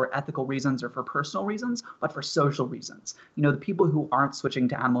just for ethical reasons or for personal reasons, but for social reasons. You know, the people who aren't switching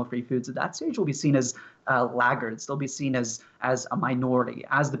to animal-free foods at that stage will be seen as laggards. They'll be seen as a minority,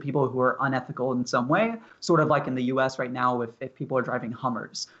 as the people who are unethical in some way, sort of like in the US right now if people are driving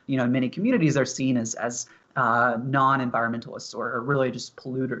Hummers. You know, in many communities are seen as non-environmentalists or really just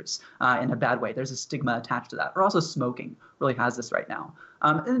polluters in a bad way. There's a stigma attached to that. Or also smoking really has this right now.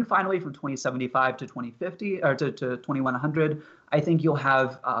 And then finally, from 2075 to 2050 or to 2100, I think you'll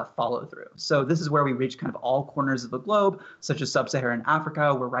have follow through. So this is where we reach kind of all corners of the globe, such as sub-Saharan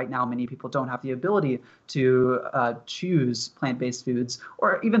Africa, where right now many people don't have the ability to choose plant-based foods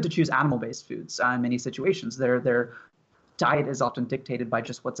or even to choose animal-based foods in many situations. Their diet is often dictated by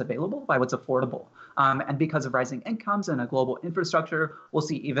just what's available, by what's affordable. And because of rising incomes and a global infrastructure, we'll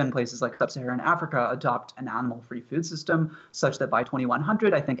see even places like sub-Saharan Africa adopt an animal-free food system, such that by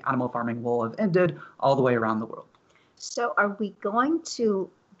 2100, I think animal farming will have ended all the way around the world. So are we going to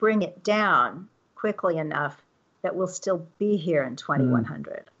bring it down quickly enough that we'll still be here in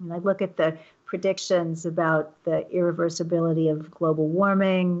 2100? And I look at the predictions about the irreversibility of global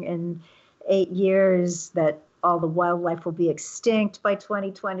warming in 8 years, that all the wildlife will be extinct by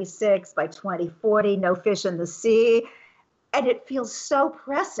 2026, by 2040, no fish in the sea. And it feels so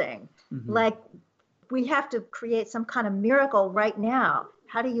pressing, like we have to create some kind of miracle right now.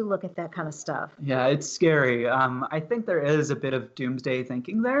 How do you look at that kind of stuff? Yeah, it's scary. I think there is a bit of doomsday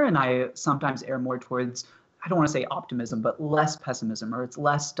thinking there, and I sometimes err more towards, I don't want to say optimism, but less pessimism, or it's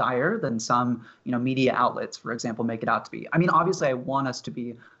less dire than some, media outlets, for example, make it out to be. I mean, obviously, I want us to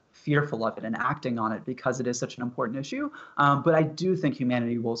be fearful of it and acting on it because it is such an important issue, but I do think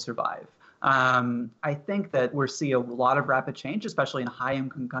humanity will survive. I think that we're seeing a lot of rapid change, especially in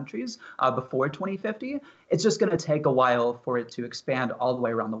high-income countries before 2050. It's just going to take a while for it to expand all the way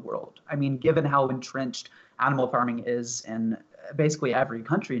around the world. I mean, given how entrenched animal farming is in basically every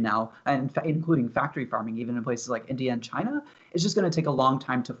country now, and including factory farming, even in places like India and China, it's just going to take a long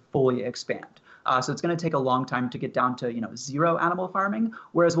time to fully expand. So it's going to take a long time to get down to zero animal farming,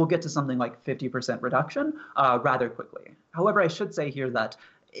 whereas we'll get to something like 50% reduction rather quickly. However, I should say here that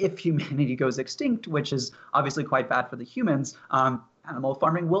if humanity goes extinct, which is obviously quite bad for the humans, animal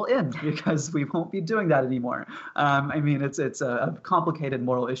farming will end because we won't be doing that anymore. I mean, it's a complicated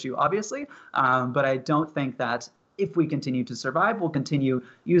moral issue, obviously, but I don't think that if we continue to survive, we'll continue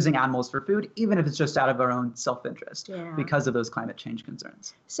using animals for food, even if it's just out of our own self-interest because of those climate change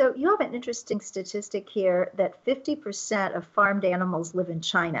concerns. So you have an interesting statistic here that 50% of farmed animals live in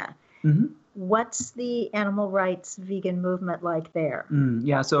China. What's the animal rights vegan movement like there?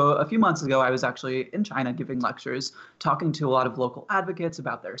 Yeah, so a few months ago, I was actually in China giving lectures, talking to a lot of local advocates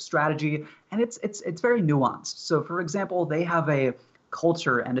about their strategy, and it's very nuanced. So for example, they have a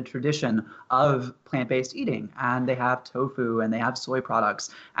culture and a tradition of plant-based eating, and they have tofu and they have soy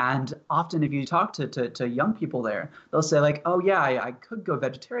products. And often if you talk to young people there, they'll say like, oh yeah, I could go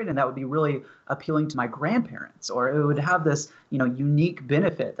vegetarian and that would be really appealing to my grandparents, or it would have this unique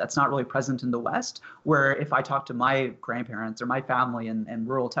benefit that's not really present in the West, where if I talk to my grandparents or my family in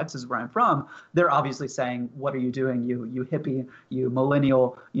rural Texas where I'm from, they're obviously saying, what are you doing, you hippie, you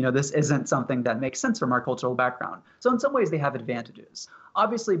millennial, this isn't something that makes sense from our cultural background. So in some ways they have advantages.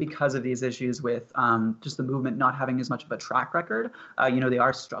 Obviously, because of these issues with just the movement not having as much of a track record, they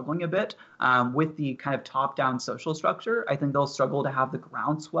are struggling a bit with the kind of top-down social structure. I think they'll struggle to have the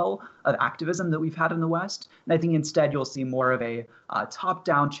groundswell of activism that we've had in the West. And I think instead you'll see more of a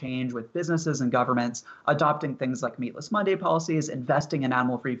top-down change with businesses and governments adopting things like Meatless Monday policies, investing in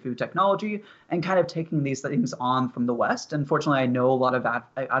animal-free food technology, and kind of taking these things on from the West. And fortunately, I know a lot of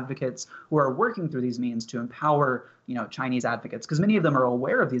advocates who are working through these means to empower Chinese advocates, because many of them are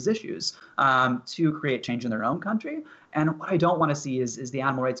aware of these issues, to create change in their own country. And what I don't want to see is the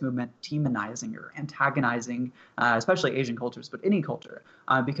animal rights movement demonizing or antagonizing, especially Asian cultures, but any culture.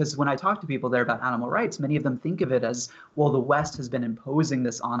 Because when I talk to people there about animal rights, many of them think of it as, well, the West has been imposing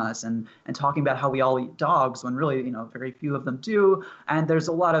this on us and talking about how we all eat dogs when really, very few of them do. And there's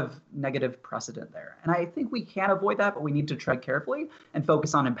a lot of negative precedent there. And I think we can avoid that, but we need to tread carefully and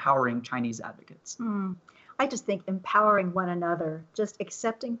focus on empowering Chinese advocates. I just think empowering one another, just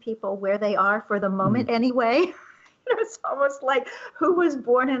accepting people where they are for the moment anyway. It's almost like who was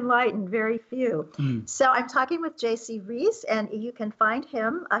born enlightened? Very few. So I'm talking with J.C. Reese, and you can find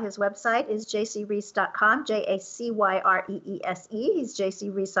him. His website is jcreese.com, JACYREESE. He's J.C.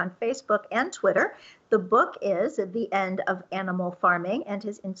 Reese on Facebook and Twitter. The book is The End of Animal Farming, and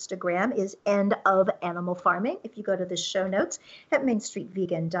his Instagram is End of Animal Farming. If you go to the show notes at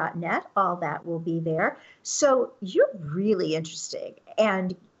mainstreetvegan.net, all that will be there. So you're really interesting,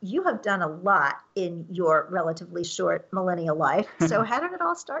 and you have done a lot in your relatively short millennial life. So how did it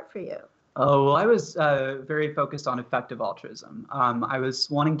all start for you? Oh, well, I was very focused on effective altruism. I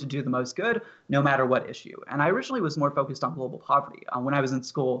was wanting to do the most good, no matter what issue. And I originally was more focused on global poverty. When I was in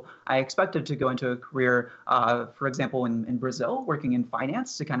school, I expected to go into a career, for example, in Brazil, working in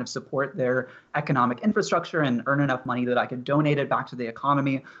finance to kind of support their economic infrastructure and earn enough money that I could donate it back to the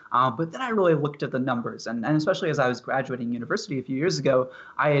economy. But then I really looked at the numbers. And especially as I was graduating university a few years ago,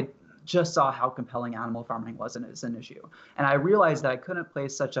 I just saw how compelling animal farming was as an issue. And I realized that I couldn't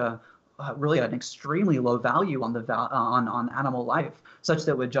place such really an extremely low value on on animal life, such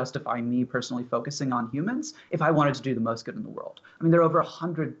that would justify me personally focusing on humans if I wanted to do the most good in the world. I mean, there are over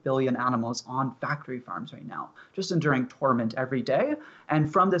 100 billion animals on factory farms right now, just enduring torment every day.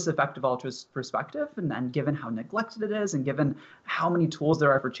 And from this effective altruist perspective, and given how neglected it is, and given how many tools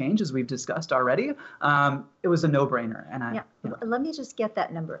there are for change, as we've discussed already, it was a no-brainer. And Let me just get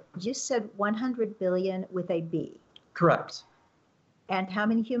that number. You said 100 billion with a B. Correct. And how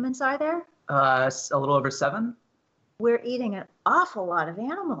many humans are there? A little over 7. We're eating an awful lot of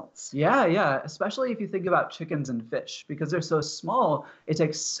animals. Yeah, especially if you think about chickens and fish, because they're so small, it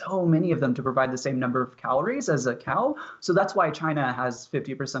takes so many of them to provide the same number of calories as a cow. So that's why China has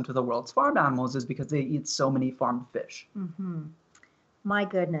 50% of the world's farm animals, is because they eat so many farmed fish. My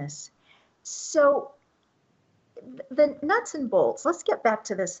goodness. So the nuts and bolts, let's get back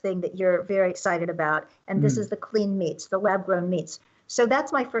to this thing that you're very excited about. And this is the clean meats, the lab-grown meats. So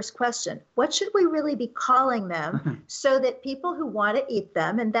that's my first question. What should we really be calling them so that people who want to eat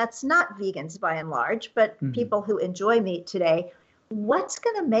them, and that's not vegans by and large, but people who enjoy meat today, what's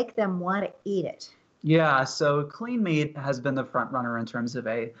going to make them want to eat it? Yeah, so clean meat has been the front runner in terms of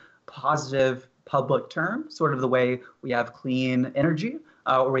a positive public term, sort of the way we have clean energy.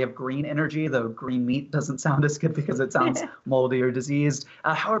 Or we have green energy, though green meat doesn't sound as good because it sounds moldy or diseased.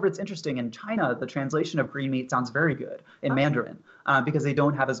 However, it's interesting. In China, the translation of green meat sounds very good in Mandarin because they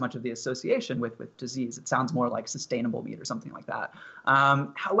don't have as much of the association with disease. It sounds more like sustainable meat or something like that.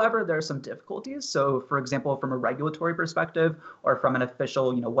 However, there are some difficulties. So, for example, from a regulatory perspective or from an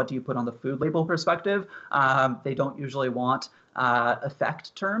official, what do you put on the food label perspective, they don't usually want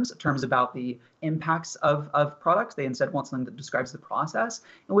effect terms about the impacts of products. They instead want something that describes the process,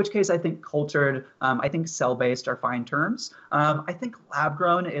 in which case I think cultured, I think cell-based are fine terms. I think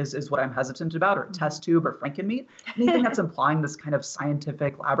lab-grown is what I'm hesitant about, or test tube or Frankenmeat. Anything that's implying this kind of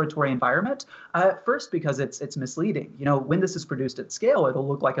scientific laboratory environment, first because it's misleading. When this is produced at scale, it'll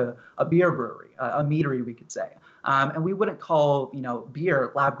look like a beer brewery, a meadery, we could say. And we wouldn't call,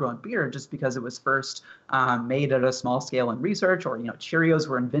 beer lab-grown beer just because it was first made at a small scale in research, or, Cheerios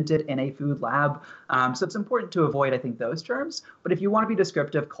were invented in a food lab. So it's important to avoid, I think, those terms. But if you want to be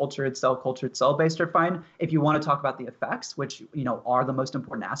descriptive, cultured, cell-based are fine. If you want to talk about the effects, which, are the most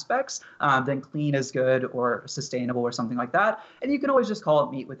important aspects, then clean is good, or sustainable or something like that. And you can always just call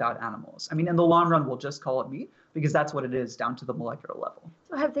it meat without animals. I mean, in the long run, we'll just call it meat, because that's what it is down to the molecular level.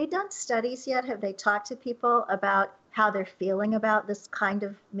 So have they done studies yet? Have they talked to people about how they're feeling about this kind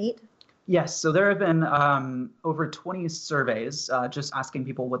of meat? Yes, so there have been over 20 surveys just asking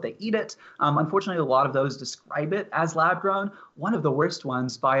people what they eat it. Unfortunately, a lot of those describe it as lab-grown. One of the worst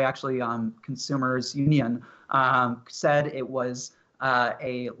ones by actually Consumers Union said it was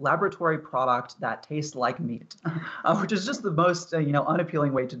a laboratory product that tastes like meat, which is just the most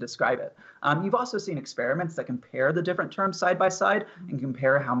unappealing way to describe it. You've also seen experiments that compare the different terms side by side and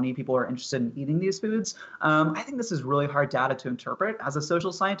compare how many people are interested in eating these foods. I think this is really hard data to interpret as a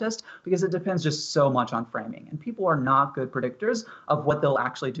social scientist because it depends just so much on framing. And people are not good predictors of what they'll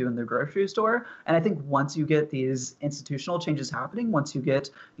actually do in their grocery store. And I think once you get these institutional changes happening, once you get,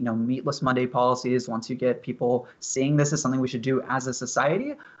 Meatless Monday policies, once you get people seeing this as something we should do as a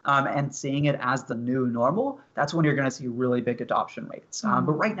society, and seeing it as the new normal, that's when you're going to see really big adoption rates.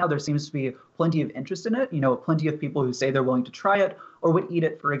 But right now there seems to be plenty of interest in it, plenty of people who say they're willing to try it or would eat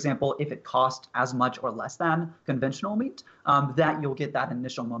it, for example, if it cost as much or less than conventional meat, that you'll get that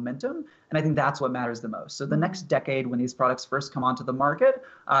initial momentum. And I think that's what matters the most. So the next decade, when these products first come onto the market,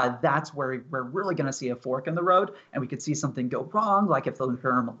 that's where we're really going to see a fork in the road. And we could see something go wrong, like if the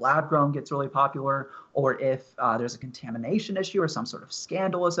term lab grown gets really popular, or if there's a contamination issue or some sort of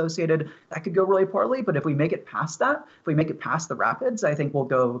scandal associated, that could go really poorly. But if we make it past that, if we make it past the rapids, I think we'll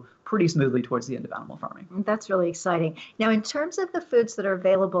go pretty smoothly towards the end of animal farming. That's really exciting. Now, in terms of the foods that are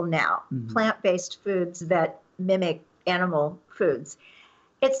available now, plant-based foods that mimic animal foods,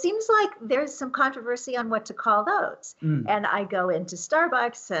 it seems like there's some controversy on what to call those. And I go into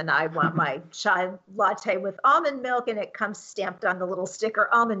Starbucks and I want my chai latte with almond milk, and it comes stamped on the little sticker,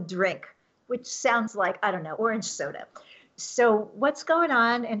 almond drink, which sounds like, I don't know, orange soda. So what's going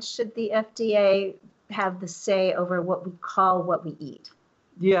on, and should the FDA have the say over what we call what we eat?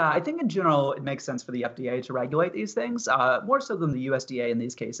 Yeah, I think in general, it makes sense for the FDA to regulate these things, more so than the USDA in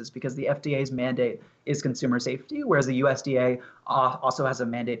these cases, because the FDA's mandate is consumer safety, whereas the USDA also has a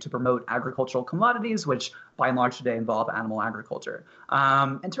mandate to promote agricultural commodities, which by and large today involve animal agriculture.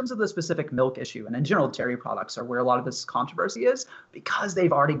 In terms of the specific milk issue, and in general, dairy products are where a lot of this controversy is because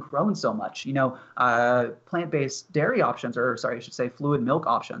they've already grown so much. Plant-based dairy options, or sorry, I should say fluid milk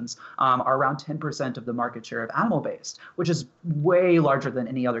options, are around 10% of the market share of animal-based, which is way larger than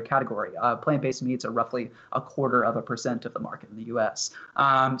any other category. Plant-based meats are roughly 0.25% of the market in the U.S.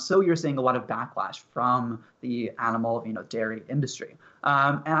 So you're seeing a lot of backlash from the animal, dairy industry.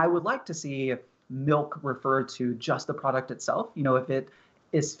 And I would like to see milk refer to just the product itself. If it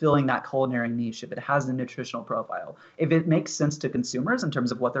is filling that culinary niche, if it has a nutritional profile, if it makes sense to consumers in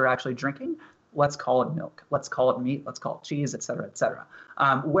terms of what they're actually drinking, let's call it milk, let's call it meat, let's call it cheese, et cetera, et cetera.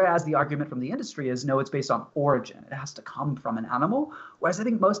 Whereas the argument from the industry is, no, it's based on origin. It has to come from an animal. Whereas I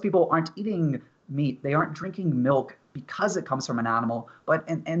think most people aren't eating meat. They aren't drinking milk because it comes from an animal, but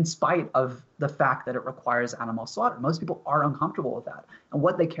in spite of the fact that it requires animal slaughter. Most people are uncomfortable with that. And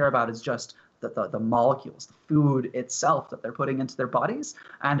what they care about is just the molecules, the food itself that they're putting into their bodies.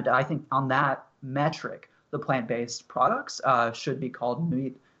 And I think on that metric, the plant-based products should be called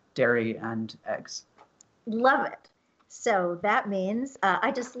meat, dairy, and eggs. Love it. So that means I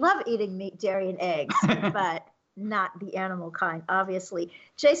just love eating meat, dairy, and eggs, but not the animal kind, obviously.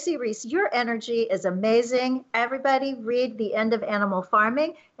 J.C. Reese, your energy is amazing. Everybody read The End of Animal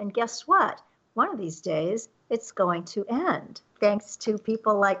Farming. And guess what? One of these days, it's going to end. Thanks to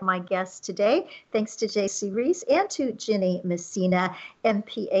people like my guest today. Thanks to J.C. Reese and to Ginny Messina,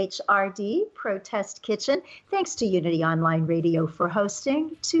 MPHRD, Protest Kitchen. Thanks to Unity Online Radio for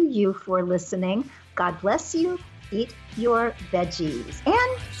hosting, to you for listening. God bless you. Eat your veggies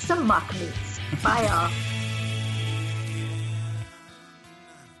and some mock meats. Bye, all.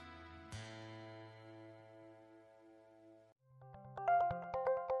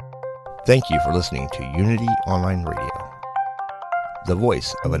 Thank you for listening to Unity Online Radio, the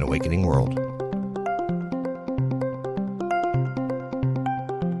voice of an awakening world.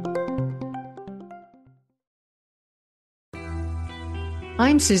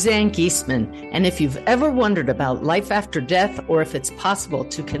 I'm Suzanne Geisman, and if you've ever wondered about life after death or if it's possible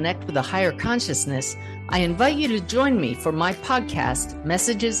to connect with a higher consciousness, I invite you to join me for my podcast,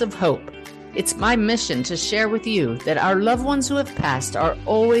 Messages of Hope. It's my mission to share with you that our loved ones who have passed are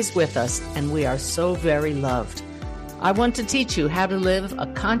always with us, and we are so very loved. I want to teach you how to live a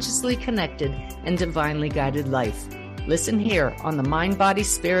consciously connected and divinely guided life. Listen here on the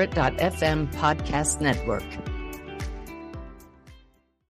MindBodySpirit.fm podcast network.